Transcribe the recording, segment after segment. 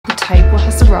table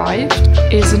has arrived.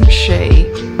 Isn't she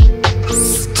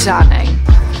stunning?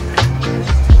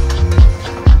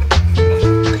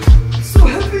 So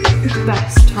heavy.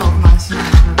 Best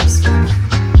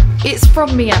 12.99. It's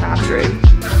from me and Andrew.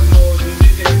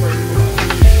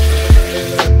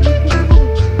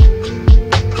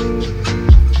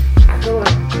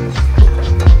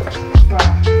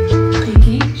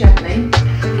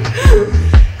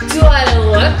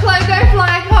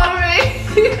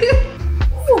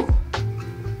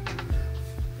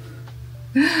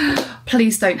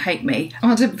 Please don't hate me.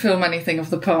 I didn't film anything of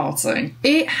the party.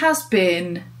 It has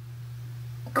been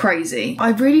crazy. I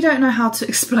really don't know how to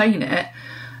explain it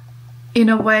in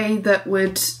a way that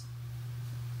would...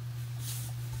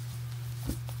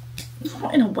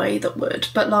 Not in a way that would,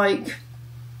 but like...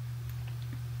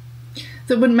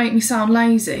 that wouldn't make me sound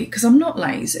lazy, because I'm not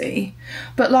lazy.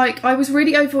 But like, I was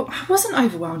really I wasn't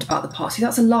overwhelmed about the party,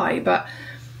 that's a lie, but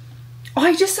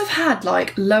I just have had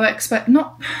like low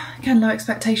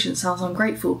expectations sounds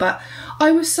ungrateful, but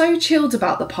I was so chilled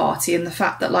about the party and the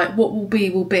fact that like what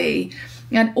will be,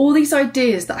 and all these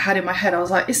ideas that I had in my head, I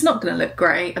was like, it's not going to look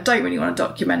great, I don't really want to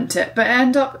document it, but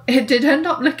it did end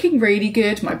up looking really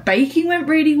good. My baking went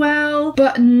really well,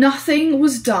 but nothing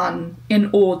was done in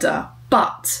order.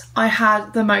 But I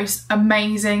had the most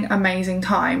amazing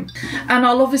time, and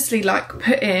I'll obviously like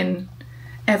put in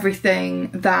everything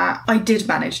that I did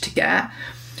manage to get.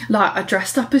 Like, I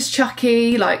dressed up as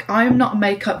Chucky. Like, I'm not a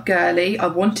makeup girly. I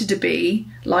wanted to be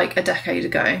like a decade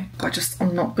ago.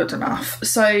 I'm not good enough.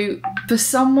 So for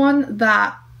someone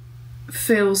that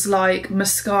feels like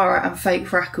mascara and fake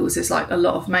freckles is like a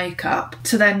lot of makeup,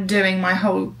 to then doing my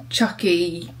whole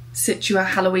Chucky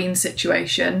Halloween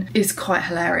situation is quite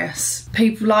hilarious.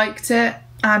 People liked it.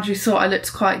 Andrew thought I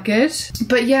looked quite good.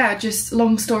 But yeah, just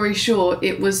long story short,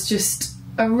 it was just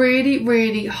a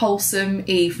really wholesome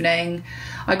evening.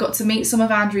 I got to meet some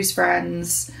of Andrew's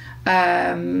friends,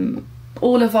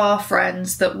 all of our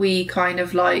friends that we kind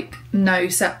of like know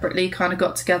separately kind of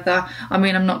got together. I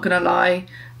mean, I'm not gonna lie,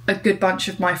 a good bunch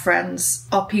of my friends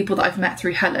are people that I've met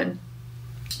through Helen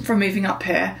from moving up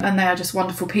here, and they are just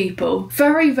wonderful people.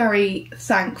 Very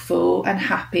thankful and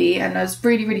happy, and has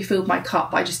really filled my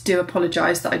cup. I just do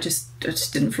apologise that I just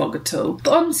didn't vlog at all.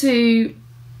 But on to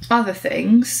other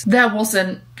things. There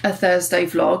wasn't a Thursday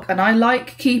vlog, and I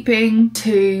like keeping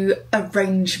to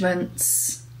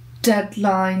arrangements,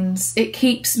 deadlines. It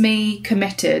keeps me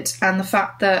committed, and the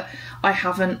fact that I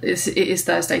haven't, it is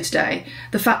Thursday today,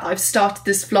 the fact that I've started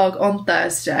this vlog on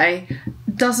Thursday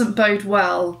doesn't bode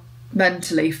well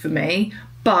mentally for me,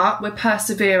 but we're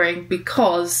persevering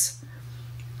because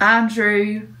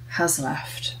Andrew has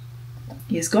left.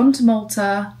 He has gone to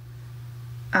Malta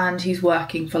and he's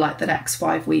working for like the next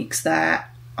 5 weeks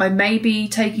there. I may be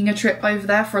taking a trip over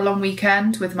there for a long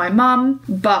weekend with my mum,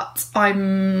 but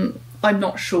I'm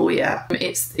not sure yet.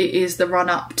 It is the run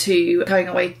up to going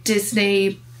away to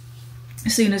Disney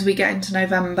as soon as we get into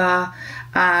November,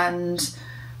 and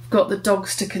got the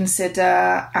dogs to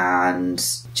consider, and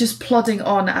just plodding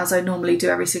on as I normally do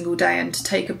every single day. And to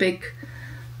take a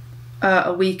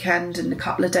weekend and a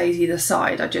couple of days either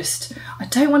side, I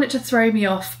don't want it to throw me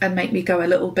off and make me go a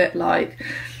little bit like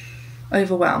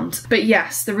overwhelmed. But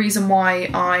yes, the reason why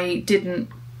I didn't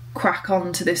crack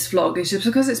on to this vlog is just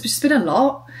because it's just been a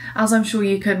lot, as I'm sure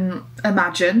you can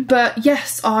imagine. But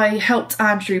yes, I helped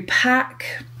Andrew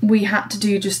pack. We had to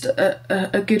do just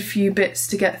a good few bits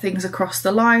to get things across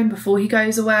the line before he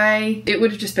goes away. It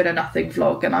would have just been a nothing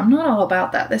vlog, and I'm not all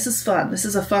about that. This is fun. This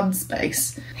is a fun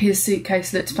space. His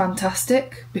suitcase looked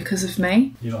fantastic because of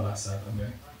me. You're not that sad, are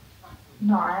you?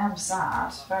 No, I am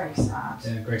sad. Very sad.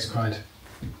 Yeah, Grace cried.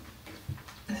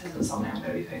 This isn't something I'm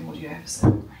going to be putting audio,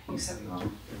 so you said we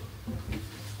want.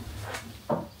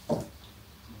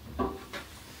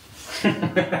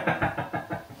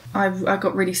 I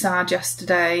got really sad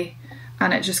yesterday,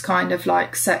 and it just kind of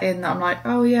like set in that I'm like,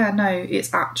 oh yeah, no,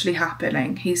 it's actually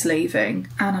happening. He's leaving.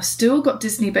 And I've still got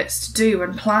Disney bits to do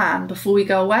and plan before we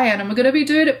go away, and I'm going to be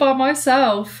doing it by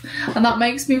myself. And that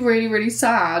makes me really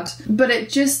sad. But it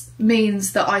just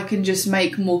means that I can just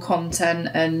make more content,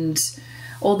 and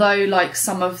although like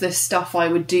some of this stuff I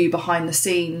would do behind the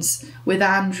scenes with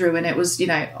Andrew, and it was, you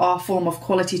know, our form of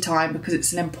quality time, because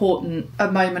it's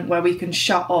a moment where we can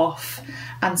shut off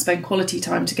and spend quality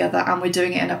time together, and we're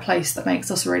doing it in a place that makes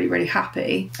us really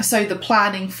happy. So the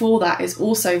planning for that is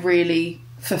also really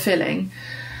fulfilling.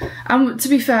 And to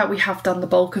be fair, we have done the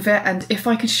bulk of it, and if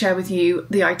I could share with you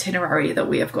the itinerary that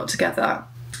we have got together,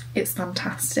 it's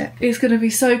fantastic. It's going to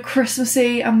be so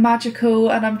Christmassy and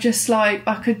magical, and I'm just like,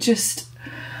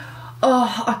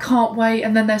 oh, I can't wait.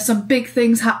 And then there's some big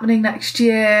things happening next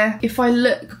year. If I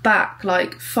look back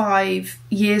like 5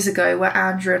 years ago where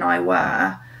Andrew and I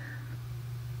were,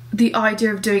 the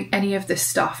idea of doing any of this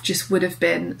stuff just would have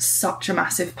been such a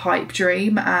massive pipe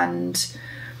dream. And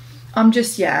I'm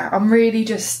just, yeah, I'm really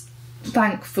just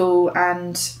thankful.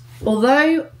 And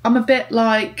although I'm a bit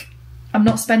like, I'm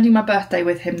not spending my birthday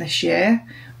with him this year,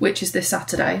 which is this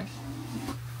Saturday.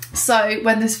 So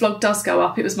when this vlog does go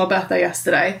up, it was my birthday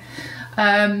yesterday.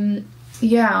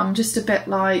 Yeah, I'm just a bit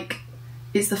like,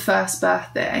 it's the first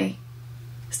birthday.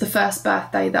 It's the first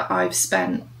birthday that I've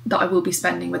spent, that I will be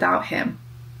spending without him,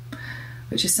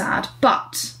 which is sad.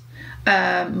 But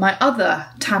my other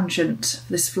tangent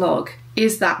for this vlog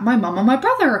is that my mum and my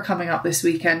brother are coming up this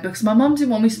weekend, because my mum didn't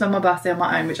want me to spend my birthday on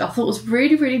my own, which I thought was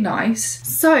really, really nice.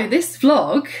 So this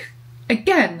vlog,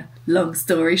 again, long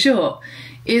story short,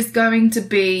 is going to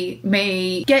be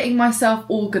me getting myself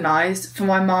organised for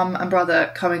my mum and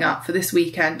brother coming up for this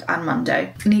weekend and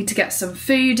Monday. I need to get some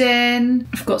food in.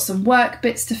 I've got some work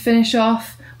bits to finish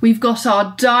off. We've got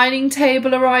our dining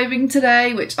table arriving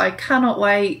today, which I cannot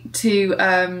wait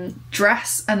to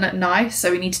dress and look nice,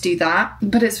 so we need to do that.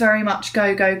 But it's very much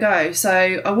go, go, go. So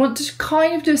I want to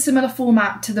kind of do a similar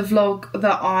format to the vlog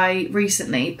that I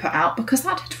recently put out, because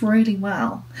that did really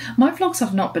well. My vlogs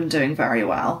have not been doing very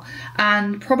well,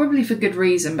 and probably for good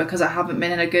reason, because I haven't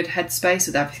been in a good headspace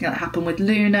with everything that happened with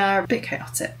Luna. A bit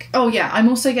chaotic. Oh yeah, I'm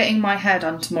also getting my hair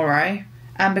done tomorrow,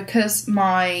 and because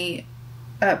my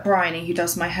Bryony, who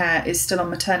does my hair, is still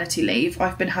on maternity leave,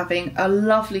 I've been having a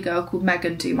lovely girl called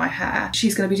Megan do my hair.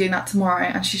 She's going to be doing that tomorrow,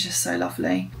 and she's just so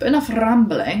lovely. But enough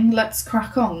rambling, let's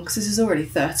crack on, because this is already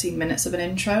 13 minutes of an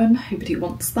intro and nobody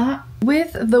wants that.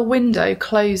 With the window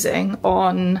closing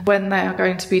on when they are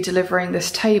going to be delivering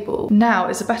this table, now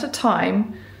is a better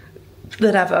time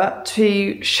than ever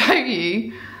to show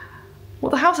you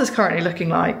what the house is currently looking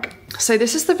like. So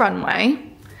this is the runway.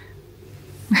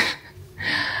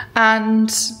 And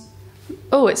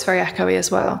oh, it's very echoey as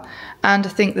well. And I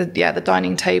think that, yeah, the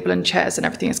dining table and chairs and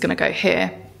everything is going to go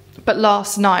here. But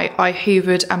last night I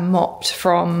hoovered and mopped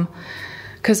from,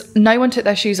 because no one took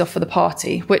their shoes off for the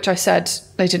party, which I said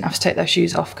they didn't have to take their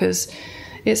shoes off because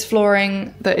it's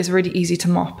flooring that is really easy to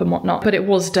mop and whatnot, but it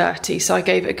was dirty. So I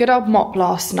gave it a good old mop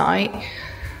last night,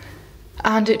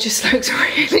 and it just looks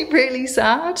really, really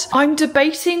sad. I'm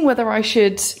debating whether I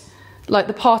should, like,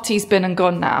 the party's been and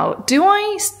gone now. Do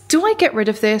I get rid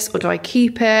of this, or do I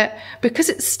keep it? Because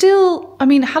it's still, I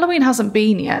mean, Halloween hasn't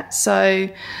been yet. So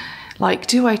like,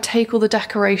 do I take all the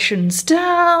decorations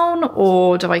down,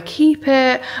 or do I keep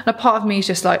it? And a part of me is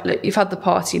just like, look, you've had the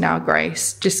party now,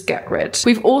 Grace, just get rid.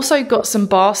 We've also got some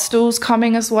bar stools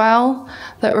coming as well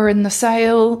that were in the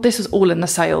sale. This was all in the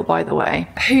sale, by the way.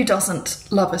 Who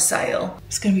doesn't love a sale?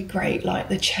 It's gonna be great. Like,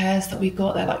 the chairs that we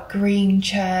got, they're like green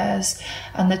chairs,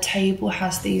 and the table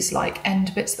has these like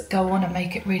end bits that go on and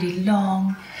make it really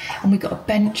long. And we got a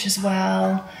bench as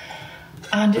well.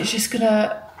 And it's just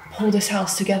gonna pull this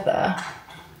house together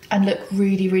and look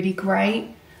really, really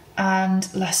great, and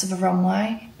less of a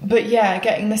runway. But yeah,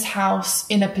 getting this house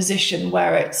in a position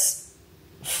where it's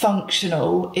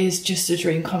functional is just a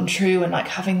dream come true, and like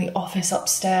having the office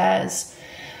upstairs,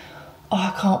 oh,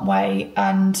 I can't wait.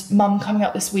 And Mum coming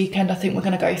up this weekend, I think we're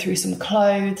going to go through some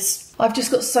clothes. I've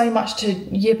just got so much to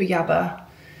jibber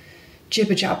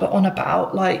jabber on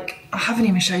about. Like, I haven't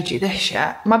even showed you this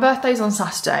yet. My birthday's on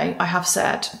Saturday, I have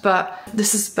said, but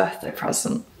this is a birthday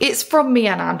present. It's from me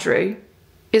and Andrew.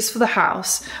 It's for the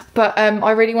house, but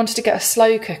I really wanted to get a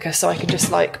slow cooker so I could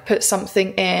just like put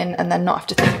something in and then not have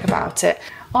to think about it.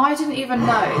 I didn't even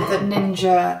know that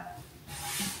Ninja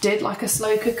did like a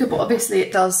slow cooker, but obviously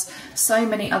it does so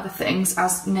many other things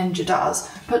as Ninja does.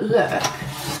 But look,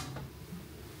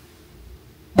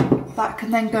 that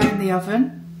can then go in the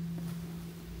oven.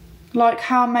 Like,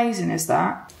 how amazing is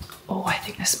that? Oh, I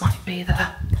think this might be the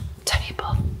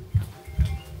table.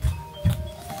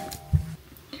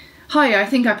 Hi, I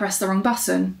think I pressed the wrong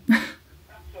button. That's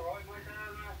all right, we're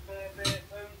down at the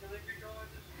home delivery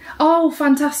drivers. Oh,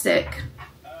 fantastic. Just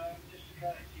a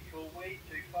courtesy call, way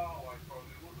too far away from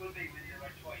you. We're going to be with you in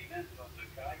about 20 minutes, that's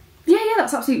okay? Yeah,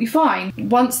 that's absolutely fine.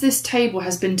 Once this table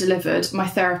has been delivered, my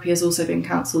therapy has also been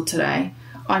cancelled today.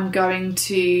 I'm going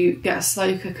to get a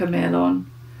slow cooker meal on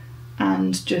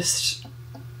and just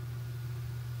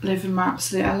live in my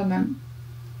absolute element.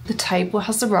 The table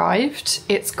has arrived.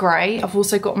 It's great. I've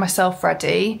also got myself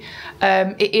ready.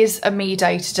 It is a me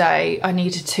day today. I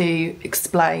needed to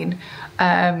explain.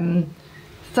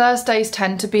 Thursdays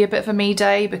tend to be a bit of a me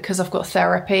day because I've got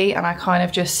therapy, and I kind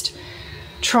of just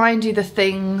try and do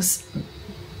things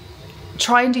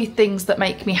that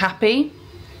make me happy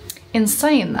in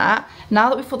saying that, now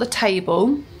that we've got the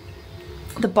table,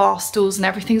 the bar stools and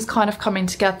everything's kind of coming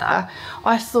together,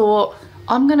 I thought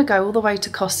I'm gonna go all the way to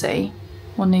Cossey,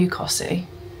 or New Cossey,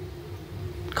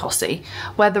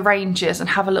 where the range is, and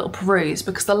have a little peruse,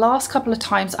 because the last couple of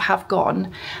times I have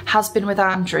gone has been with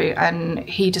Andrew, and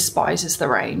he despises the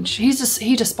range.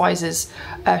 He despises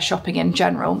shopping in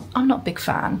general. I'm not a big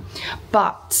fan,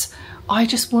 but I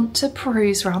just want to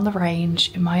peruse around the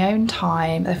range in my own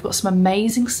time. They've got some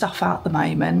amazing stuff out at the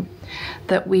moment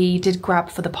that we did grab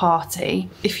for the party.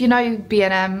 If you know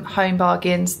B&M, Home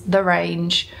Bargains, the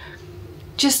range,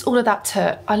 just all of that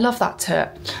tut. I love that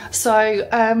tut. So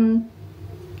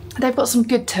they've got some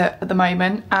good tut at the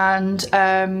moment, and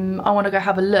I want to go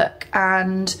have a look.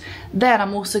 And then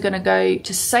I'm also going to go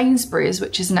to Sainsbury's,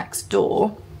 which is next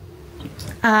door,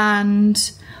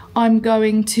 and I'm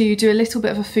going to do a little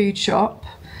bit of a food shop,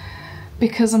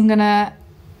 because I'm gonna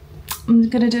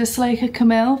do a slow cooker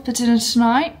meal for dinner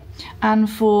tonight and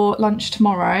for lunch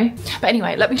tomorrow. But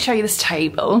anyway, let me show you this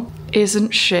table.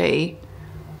 Isn't she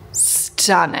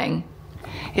stunning?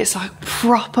 It's like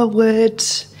proper wood,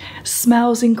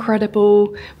 smells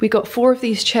incredible. We got 4 of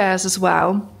these chairs as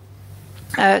well.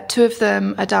 2 of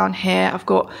them are down here. I've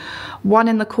got one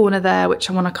in the corner there, which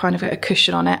I want to kind of get a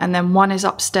cushion on it, and then one is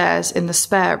upstairs in the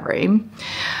spare room,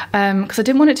 because I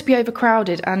didn't want it to be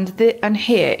overcrowded. And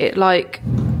here it like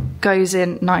goes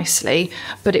in nicely,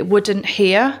 but it wouldn't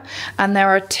here. And there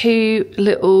are 2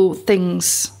 little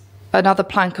things. Another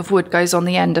plank of wood goes on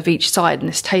the end of each side, and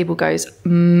this table goes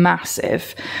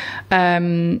massive.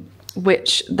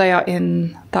 Which they are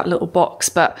in that little box,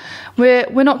 but we're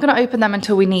not going to open them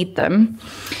until we need them.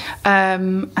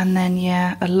 And then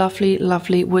yeah, a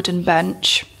lovely wooden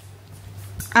bench.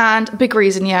 And a big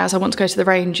reason, yeah, as I want to go to the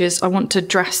ranges, I want to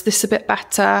dress this a bit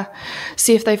better,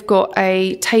 see if they've got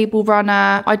a table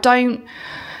runner.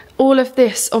 All of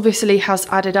this obviously has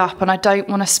added up, and I don't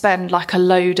want to spend like a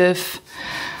load of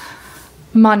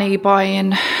money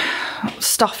buying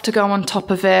stuff to go on top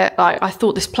of it. Like, I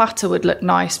thought this platter would look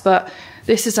nice, but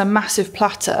this is a massive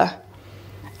platter,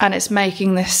 and it's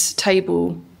making this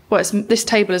table, well, this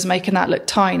table is making that look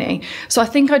tiny. So I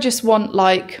think I just want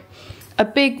like a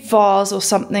big vase or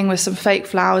something with some fake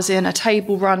flowers in, a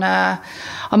table runner.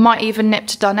 I might even nip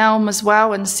to Dunelm as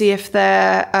well and see if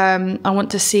they're, I want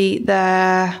to see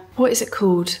their, what is it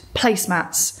called?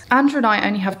 Placemats. Andrew and I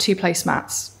only have 2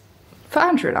 placemats for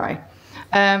Andrew and I.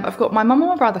 I've got my mum and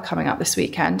my brother coming up this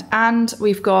weekend, and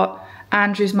we've got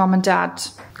Andrew's mum and dad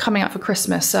coming up for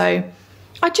Christmas. So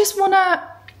I just want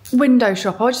to window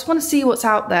shop. I just want to see what's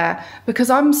out there, because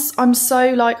I'm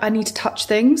so like, I need to touch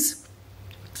things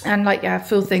and like, yeah,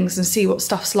 feel things and see what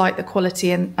stuff's like, the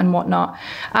quality and whatnot.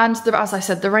 And as I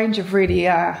said, the range of really,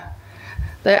 they're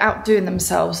outdoing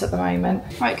themselves at the moment.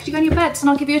 Right, could you go on your beds and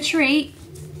I'll give you a treat?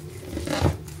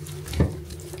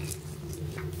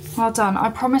 Well done. I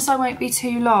promise I won't be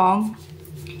too long.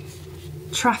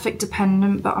 Traffic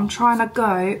dependent, but I'm trying to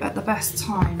go at the best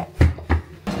time.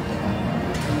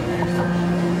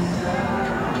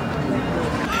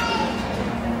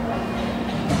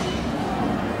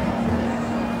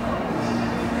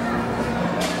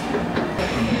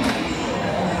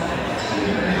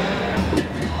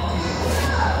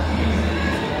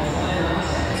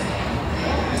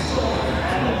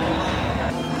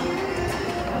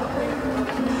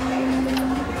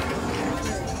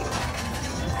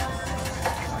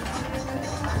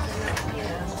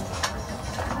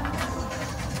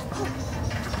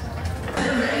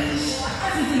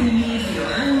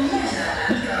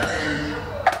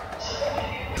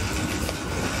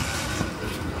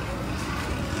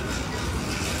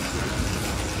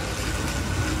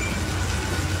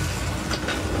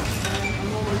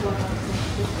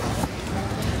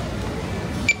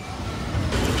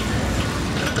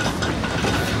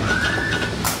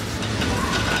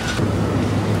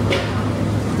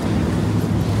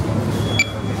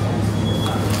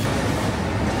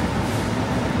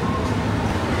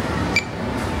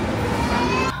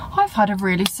 Had a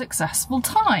really successful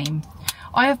time.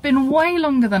 I have been way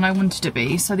longer than I wanted to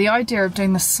be, so the idea of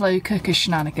doing the slow cooker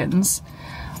shenanigans,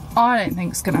 I don't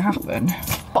think it's going to happen.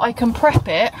 But I can prep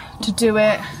it to do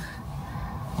it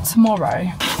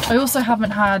tomorrow. I also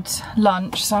haven't had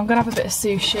lunch, so I'm going to have a bit of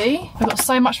sushi. I got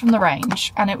so much from the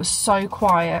range, and it was so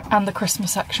quiet, and the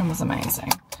Christmas section was amazing.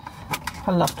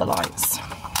 I love the lights.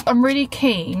 I'm really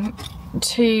keen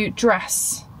to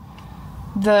dress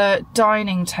the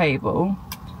dining table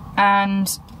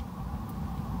and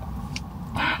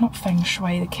not feng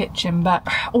shui the kitchen, but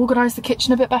organise the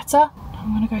kitchen a bit better.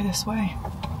 I'm gonna go this way.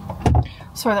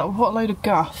 Sorry, what a load of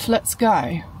guff. Let's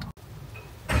go.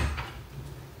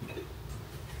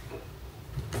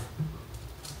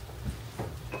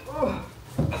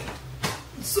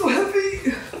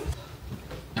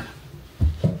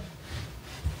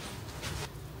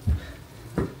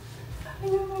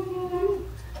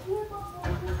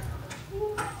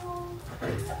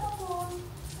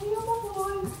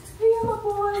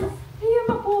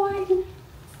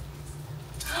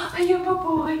 Are you my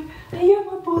boy? Are you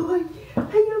my boy?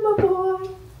 Are you my boy?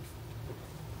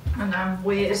 And I'm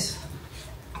weird.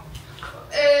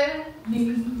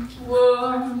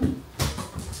 Anyone.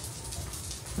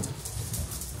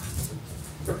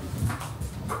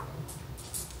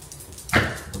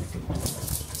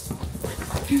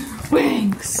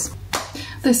 Wings.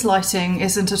 This lighting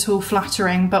isn't at all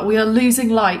flattering, but we are losing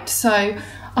light, so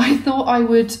I thought I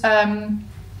would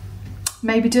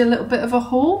maybe do a little bit of a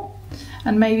haul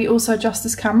and maybe also adjust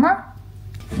this camera.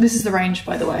 This is the range,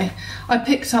 by the way. I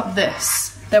picked up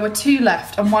this. There were 2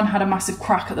 left and one had a massive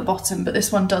crack at the bottom, but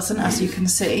this one doesn't, as you can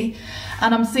see.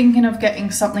 And I'm thinking of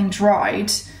getting something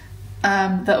dried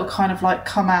that'll kind of like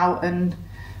come out and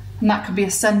that could be a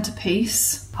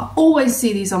centerpiece. I always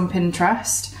see these on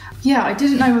Pinterest. Yeah, I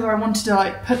didn't know whether I wanted to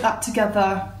like put that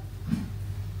together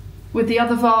with the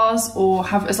other vase or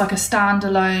have it as like a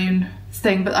standalone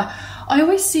thing, but I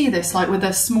always see this like with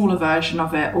a smaller version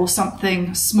of it or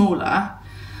something smaller.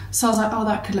 So I was like, oh,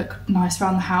 that could look nice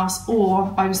around the house.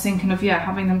 Or I was thinking of, yeah,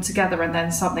 having them together and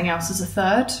then something else as a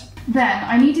third. Then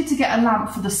I needed to get a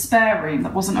lamp for the spare room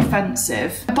that wasn't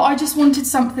offensive, but I just wanted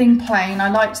something plain. I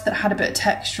liked that it had a bit of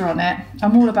texture on it.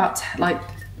 I'm all about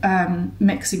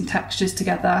mixing textures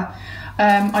together.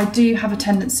 I do have a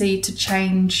tendency to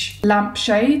change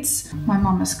lampshades. My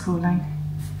mum is calling.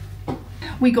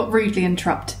 We got rudely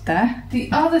interrupted there.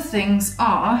 The other things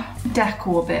are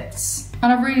decor bits.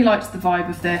 And I really liked the vibe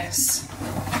of this.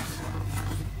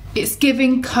 It's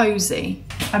giving cosy.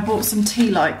 I bought some tea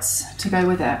lights to go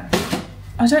with it.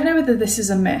 I don't know whether this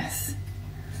is a myth,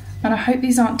 and I hope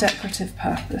these aren't decorative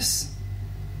purpose.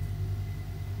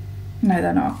 No,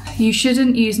 they're not. You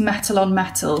shouldn't use metal on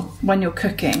metal when you're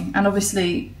cooking, and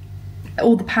obviously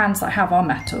all the pans that I have are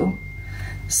metal.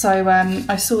 So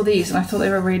I saw these and I thought they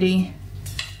were really,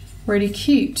 really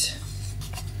cute.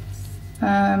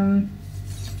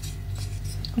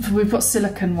 We've got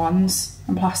silicone ones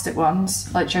and plastic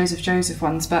ones, like Joseph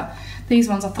ones, but these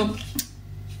ones I thought,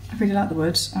 I really like the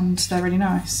wood and they're really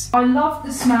nice. I love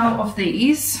the smell of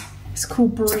these. It's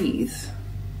called Breathe.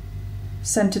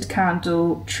 Scented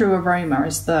candle, True Aroma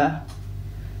is the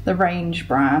range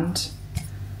brand.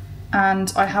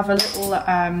 And I have a little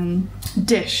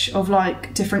dish of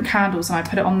like different candles and I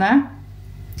put it on there.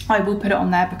 I will put it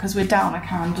on there because we're down a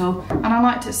candle. And I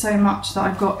liked it so much that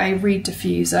I've got a reed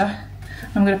diffuser.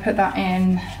 I'm going to put that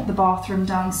in the bathroom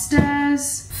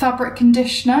downstairs. Fabric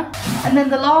conditioner. And then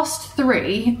the last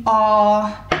 3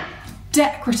 are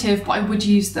decorative, but I would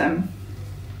use them.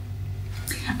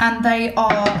 And they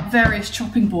are various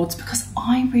chopping boards because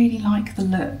I really like the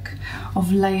look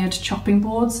of layered chopping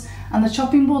boards. And the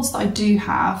chopping boards that I do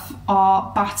have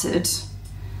are battered,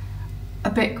 a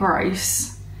bit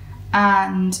gross,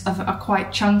 and are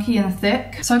quite chunky and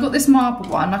thick. So I got this marble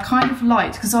one. I kind of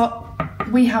liked, because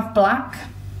we have black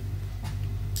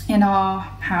in our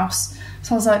house,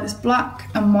 so I was like, this black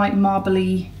and white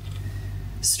marbly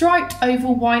striped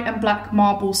oval white and black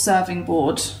marble serving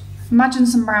board. Imagine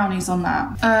some brownies on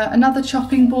that. Another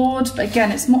chopping board, but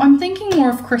again, it's more, I'm thinking more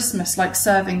of Christmas, like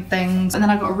serving things. And then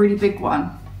I got a really big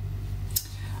one.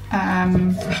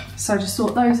 So I just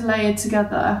thought those layered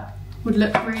together would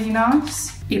look really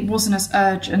nice. It wasn't as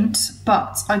urgent,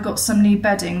 but I got some new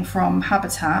bedding from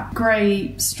Habitat,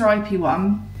 grey stripy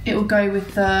one. It will go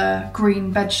with the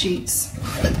green bed sheets.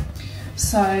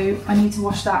 So I need to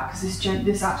wash that because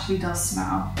this actually does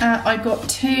smell. I got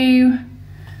 2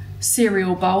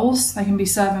 cereal bowls. They can be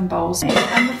serving bowls.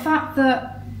 And the fact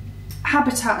that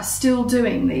Habitat is still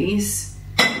doing these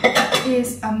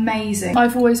is amazing.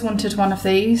 I've always wanted one of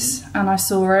these and I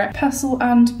saw it. Pestle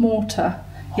and mortar.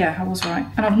 Yeah, I was right.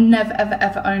 And I've never,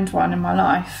 ever owned one in my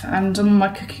life. And I'm on my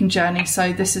cooking journey,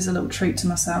 so this is a little treat to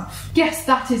myself. Yes,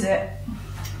 that is it.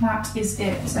 That is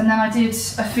it. And then I did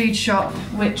a food shop,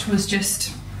 which was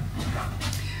just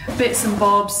bits and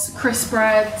bobs, crisp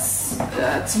breads,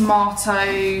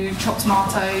 tomato, chopped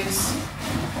tomatoes,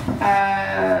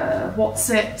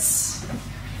 Wotsits,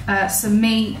 some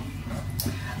meat.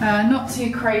 Not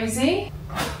too crazy.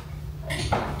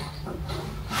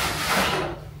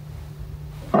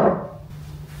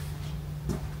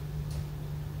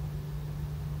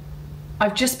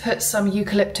 I've just put some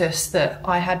eucalyptus that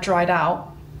I had dried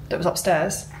out that was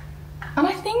upstairs, and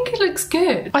I think it looks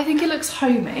good. I think it looks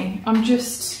homey. I'm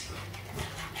just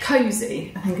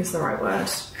cozy, I think is the right word.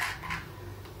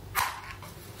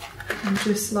 I'm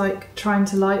just like trying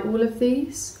to light all of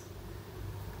these.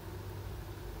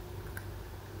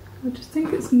 I just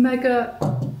think it's mega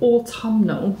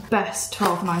autumnal. Best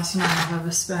 £12.99 I've ever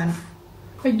spent.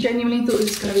 I genuinely thought it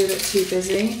was going to be a bit too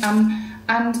busy.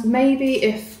 And maybe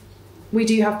if we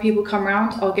do have people come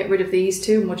round, I'll get rid of these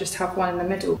 2 and we'll just have one in the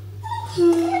middle.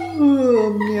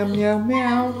 Oh, meow, meow,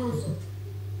 meow.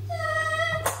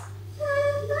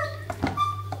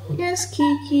 Yes,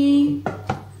 Kiki.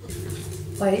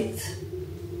 Wait.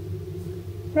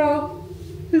 Ralph.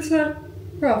 This one.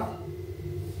 Ralph.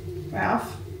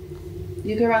 Ralph.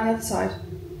 You go around the other side.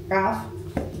 Ralph.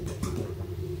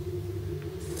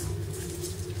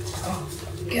 Oh,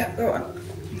 yeah, go on.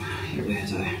 You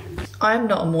weirdo. I'm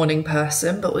not a morning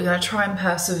person, but we're going to try and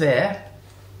persevere.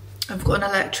 I've got an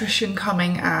electrician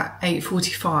coming at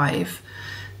 8:45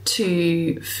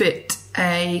 to fit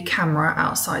a camera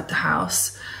outside the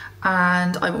house,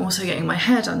 and I'm also getting my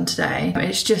hair done today.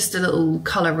 It's just a little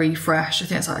colour refresh. I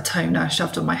think it's like a toner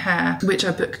shoved on my hair, which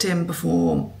I booked in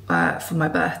before for my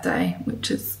birthday, which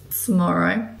is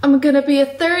tomorrow. I'm gonna be a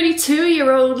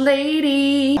 32-year-old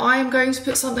lady. I'm going to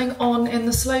put something on in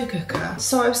the slow cooker.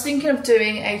 So I was thinking of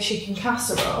doing a chicken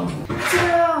casserole.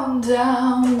 Down,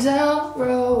 down, down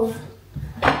road,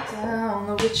 down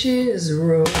the witch's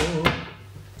road.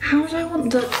 How do I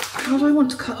want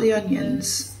to cut the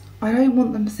onions? I don't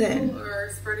want them thin. People are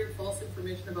spreading false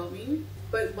information about me,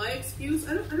 but my excuse,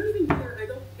 I don't even care. I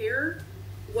don't care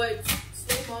what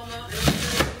slow mama.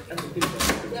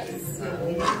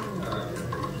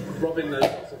 Robin knows.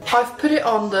 I've put it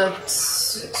on the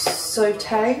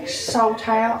saute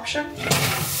option.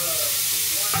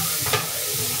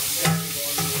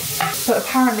 But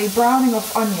apparently browning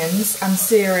off onions and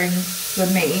searing the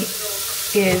meat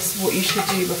is what you should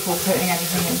do before putting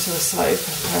anything into a slow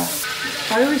cooker.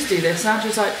 I always do this, and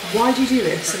Andrew's like, why do you do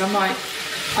this? And I'm like,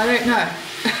 I don't know.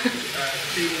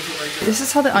 This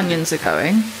is how the onions are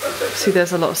going. See,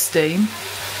 there's a lot of steam.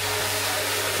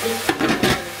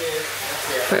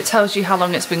 But it tells you how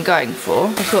long it's been going for.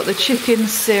 I've got the chicken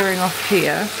searing off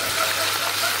here.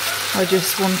 I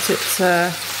just want it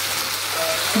to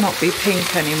not be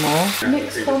pink anymore.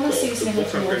 Mix on the seasoning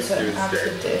with water and add to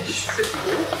the dish.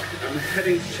 I'm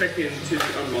heading to check into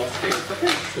unmasking.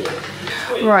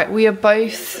 Right, we are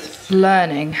both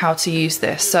learning how to use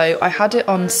this. So I had it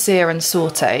on sear and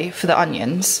saute for the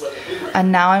onions,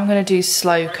 and now I'm going to do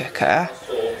slow cooker.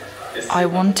 I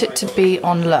want it to be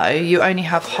on low. You only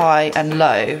have high and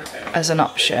low as an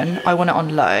option. I want it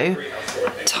on low.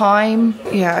 Time,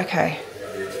 yeah, okay.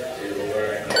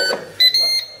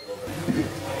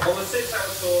 On the 6 hour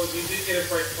tour, you do get a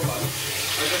break for lunch.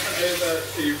 I just went over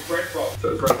to Bread Rock. So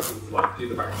Bread Rock is like do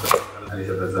the back side. And he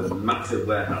said there's a massive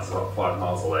warehouse about 5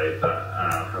 miles away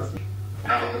that has.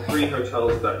 Out of the 3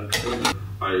 hotels that include,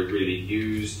 I really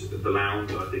used the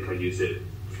lounge. I think I use it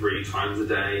 3 times a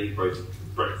day, both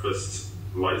breakfast,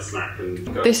 light snack, and.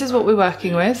 This is what we're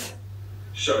working with.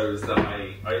 Shows that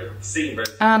I've seen.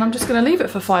 And I'm just going to leave it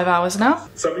for 5 hours now.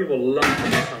 Some people love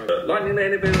lightning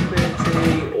lane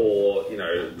availability, or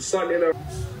slightly low.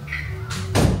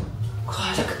 God,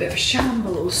 I look a bit of a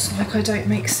shambles. Like I don't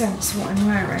make sense what I'm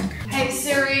wearing. Hey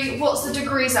Siri, what's the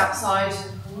degrees outside?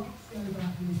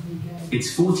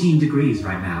 It's 14 degrees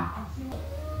right now.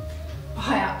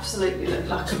 I absolutely look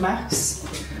like a mess.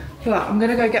 But I'm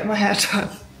gonna go get my hair done.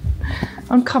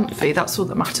 I'm comfy, that's all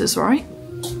that matters, right?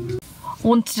 I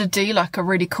wanted to do like a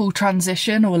really cool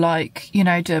transition, or like,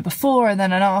 do a before and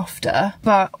then an after.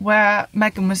 But where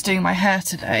Megan was doing my hair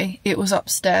today, it was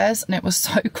upstairs and it was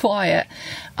so quiet.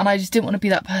 And I just didn't want to be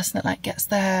that person that like gets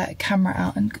their camera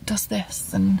out and does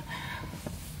this. And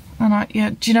I,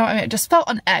 do you know what I mean? It just felt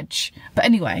on edge. But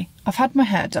anyway, I've had my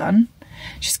hair done.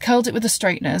 She's curled it with the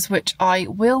straighteners, which I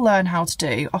will learn how to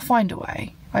do. I'll find a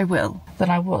way. I will.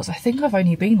 Than I was. I think I've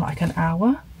only been like an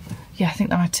hour. Yeah, I think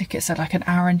that my ticket said like an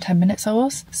hour and 10 minutes I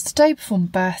was. It's the day before my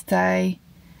birthday.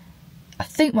 I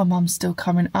think my mum's still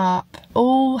coming up.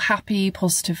 All happy,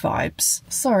 positive vibes.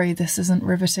 Sorry this isn't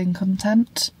riveting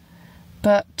content,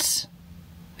 but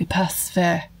we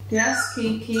persevere. Yes,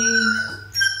 Kiki.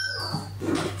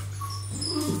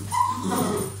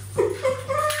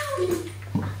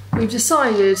 We've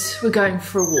decided we're going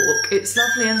for a walk. It's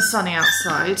lovely and sunny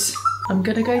outside. I'm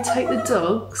gonna go take the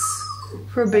dogs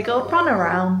for a big old run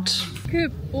around.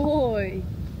 Good boy.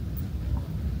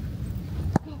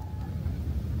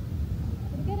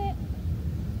 Get it.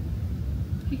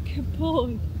 You good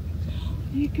boy.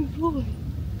 You good boy.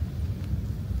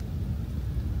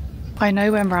 I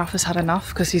know when Ralph has had enough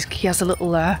because he has a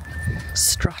little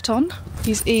strut on.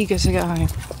 He's eager to go home.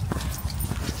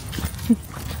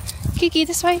 Kiki,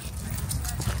 this way.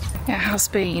 It has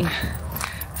been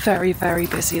very, very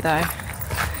busy though.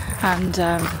 And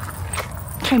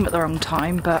came at the wrong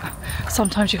time, but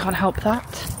sometimes you can't help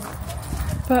that.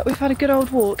 But we've had a good old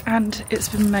walk and it's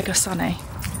been mega sunny.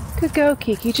 Good girl,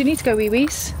 Kiki. Do you need to go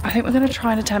wee-wees? I think we're going to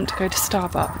try and attempt to go to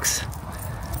Starbucks.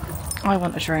 I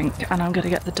want a drink and I'm going to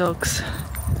get the dogs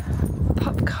a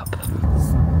pup cup.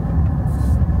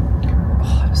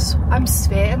 I'm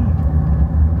sweating.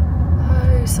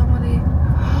 Oh, somebody.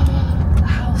 The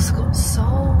house got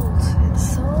sold.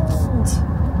 It's sold.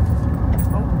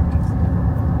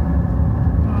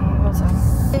 Oh, well done.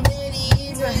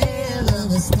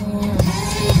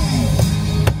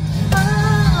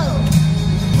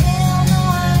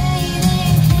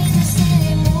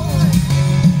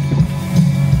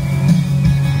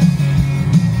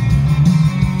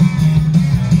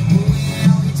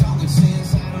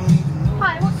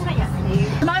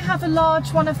 A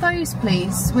large one of those,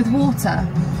 please, with water.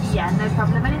 Yeah, no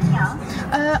problem. Anything else?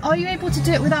 Are you able to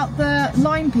do it without the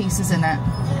lime pieces in it?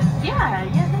 Yeah,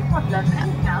 no problem.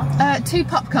 Anything else? 2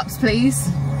 pop cups,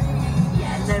 please.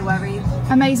 Yeah, no worries.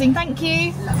 Amazing, thank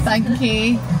you. Thank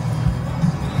you.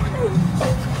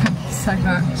 Thank you so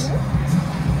much.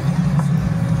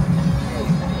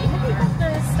 Have you got the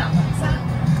Starbucks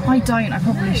app? I don't, I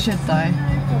probably should though.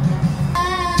 No problem.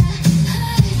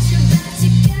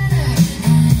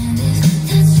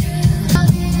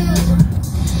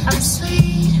 I'm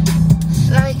sweet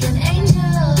like an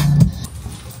angel.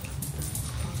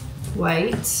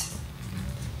 Wait.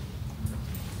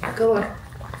 Go on.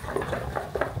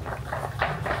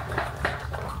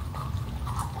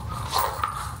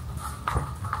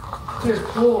 Good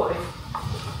boy.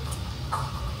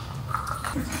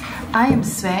 I am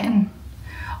sweating.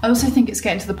 I also think it's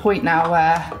getting to the point now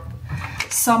where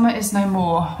summer is no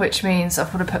more, which means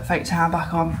I've got to put fake tan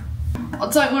back on. I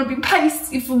don't want to be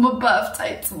pasty for my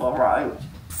birthday tomorrow.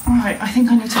 Alright, I think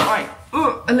I need to write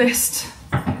a list.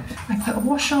 I put a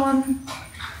wash on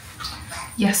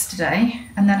yesterday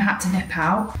and then had to nip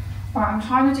out. Right, I'm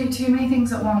trying to do too many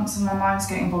things at once and my mind's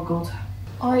getting boggled.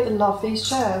 I love these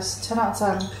chairs, 10 out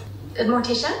of 10. Good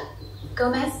Morticia?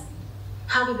 Gomez?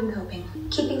 How have you been coping?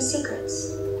 Keeping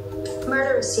secrets.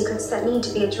 Murderous secrets that need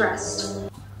to be addressed.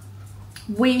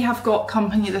 We have got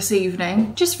company this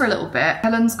evening, just for a little bit.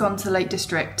 Helen's gone to Lake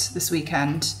District this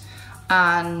weekend,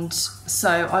 and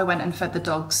so I went and fed the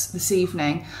dogs this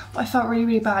evening. But I felt really,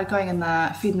 really bad going in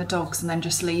there, feeding the dogs and then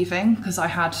just leaving, because I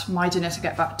had my dinner to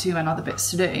get back to and other bits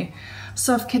to do.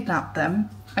 So I've kidnapped them.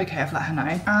 Okay, I've let her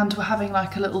know. And we're having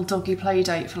like a little doggy play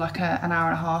date for like an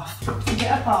hour and a half.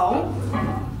 Get a bowl.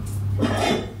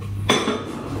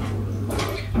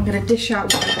 I'm gonna dish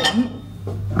out what I want.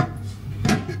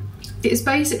 It's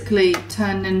basically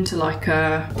turned into like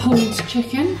a pulled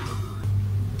chicken.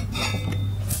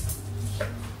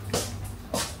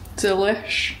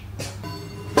 Delish.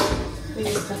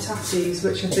 These patatas,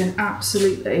 which have been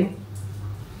absolutely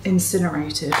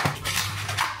incinerated.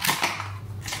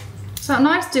 Is that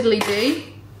nice, diddly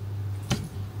dee?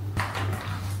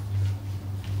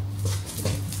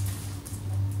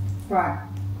 Right,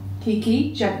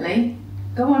 Kiki, gently.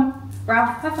 Go on,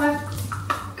 Ralph, high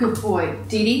five. Good boy.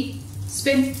 Dee Dee.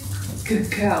 Spin.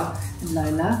 Good girl. And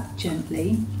Lola,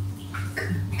 gently.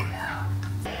 Good girl.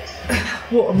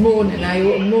 What a morning, eh?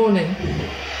 What a morning.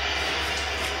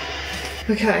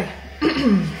 Okay.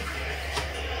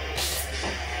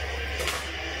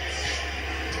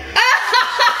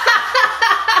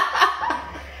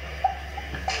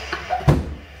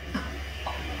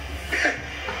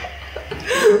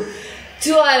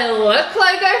 Do I look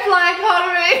like I fly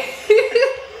economy?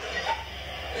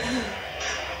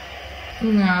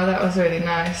 No, that was really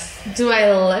nice. Do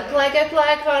I look like I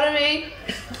fly economy?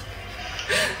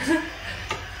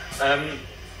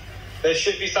 There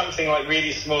should be something like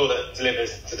really small that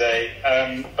delivers today,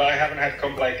 but I haven't had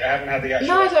I haven't had the actual.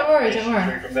 No, don't worry, don't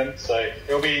worry. From them, so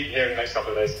it'll be here in the next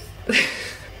couple of days.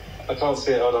 I can't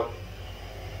see it. Hold on.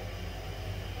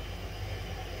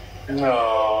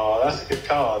 No, that's a good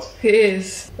card. It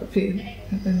is. Who do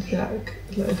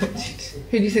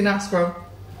you think that's from?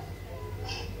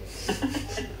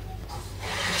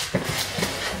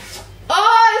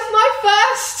 Oh, it's my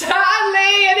first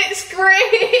Stanley and it's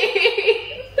green!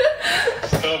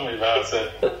 Tell me about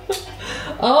it.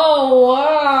 Oh,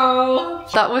 wow.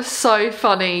 That was so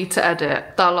funny to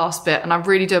edit, that last bit, and I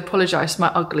really do apologise for my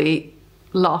ugly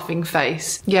laughing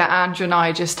face. Yeah, Andrew and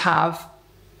I just have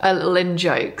a little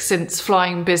in-joke since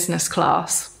flying business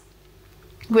class.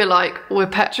 We're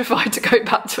petrified to go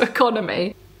back to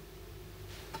economy.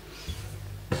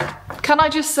 Can I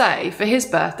just say, for his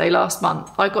birthday last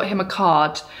month, I got him a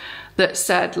card that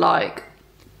said like,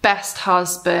 best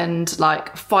husband,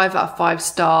 like 5 out of 5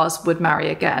 stars, would marry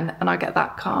again, and I get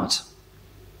that card.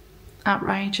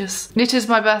 Outrageous. It is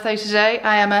my birthday today.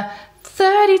 I am a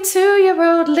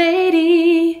 32-year-old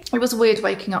lady. It was weird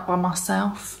waking up by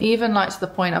myself, even like to the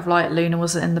point of like Luna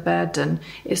wasn't in the bed, and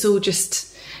it's all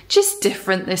just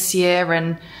different this year,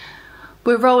 and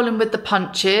We're rolling with the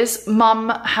punches. Mum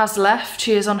has left,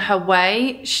 she is on her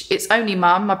way. It's only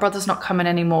Mum, my brother's not coming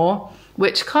anymore,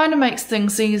 which kind of makes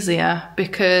things easier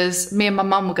because me and my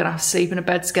mum were gonna have to sleep in a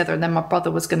bed together and then my brother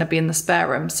was gonna be in the spare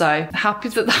room. So happy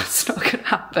that that's not gonna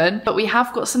happen. But we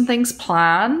have got some things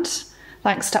planned,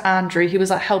 thanks to Andrew, who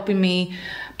was like helping me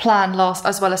plan last,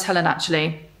 as well as Helen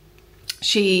actually.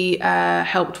 She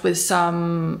helped with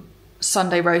some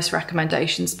Sunday roast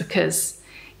recommendations because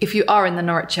if you are in the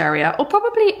Norwich area, or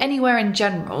probably anywhere in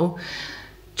general,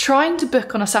 trying to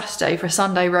book on a Saturday for a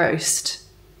Sunday roast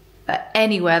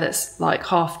anywhere that's like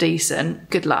half decent,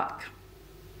 good luck.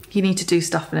 You need to do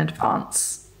stuff in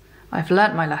advance. I've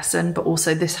learnt my lesson, but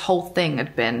also this whole thing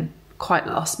had been quite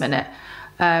last minute.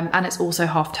 And it's also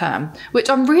half term, which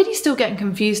I'm really still getting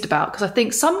confused about because I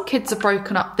think some kids have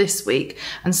broken up this week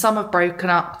and some have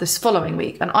broken up this following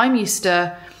week. And I'm used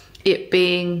to it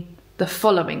being the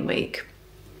following week.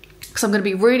 Because I'm going to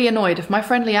be really annoyed if my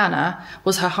friend Leanna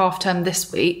was her half term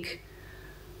this week.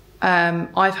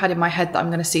 I've had in my head that I'm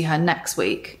going to see her next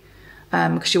week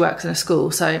because she works in a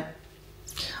school, so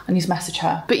I need to message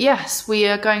her. But yes, we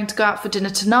are going to go out for dinner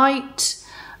tonight,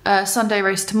 Sunday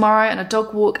roast tomorrow and a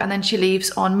dog walk, and then she leaves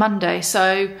on Monday.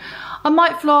 So I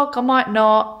might vlog, I might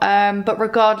not, but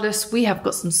regardless, we have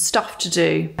got some stuff to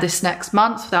do this next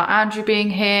month without Andrew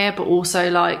being here, but also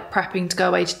like prepping to go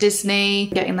away to Disney,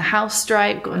 getting the house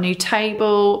straight, we've got a new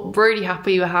table, really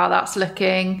happy with how that's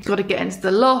looking. Got to get into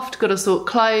the loft, got to sort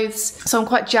clothes. So I'm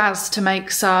quite jazzed to make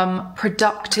some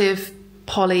productive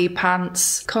poly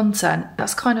pants content.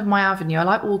 That's kind of my avenue. I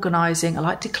like organising, I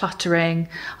like decluttering,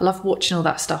 I love watching all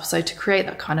that stuff. So to create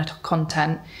that kind of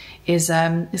content is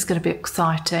going to be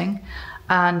exciting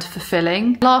and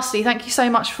fulfilling. Lastly, thank you so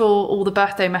much for all the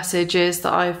birthday messages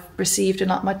that I've received in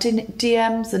like my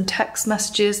DMs and text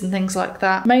messages and things like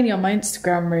that. Mainly on my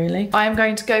Instagram, really. I am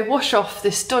going to go wash off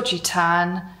this dodgy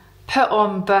tan, put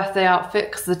on birthday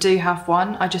outfit because I do have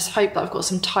one. I just hope that I've got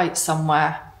some tights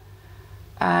somewhere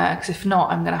because if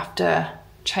not, I'm going to have to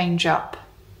change up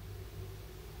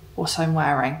what I'm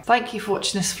wearing. Thank you for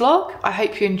watching this vlog. I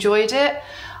hope you enjoyed it.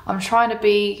 I'm trying to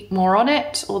be more on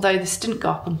it, although this didn't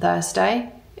go up on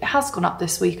Thursday. It has gone up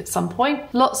this week at some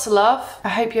point. Lots of love. I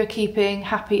hope you're keeping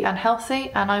happy and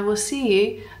healthy, and I will see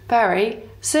you very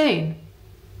soon.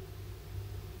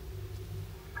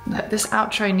 Look, this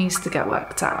outro needs to get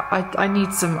worked out. I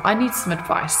need some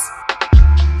advice.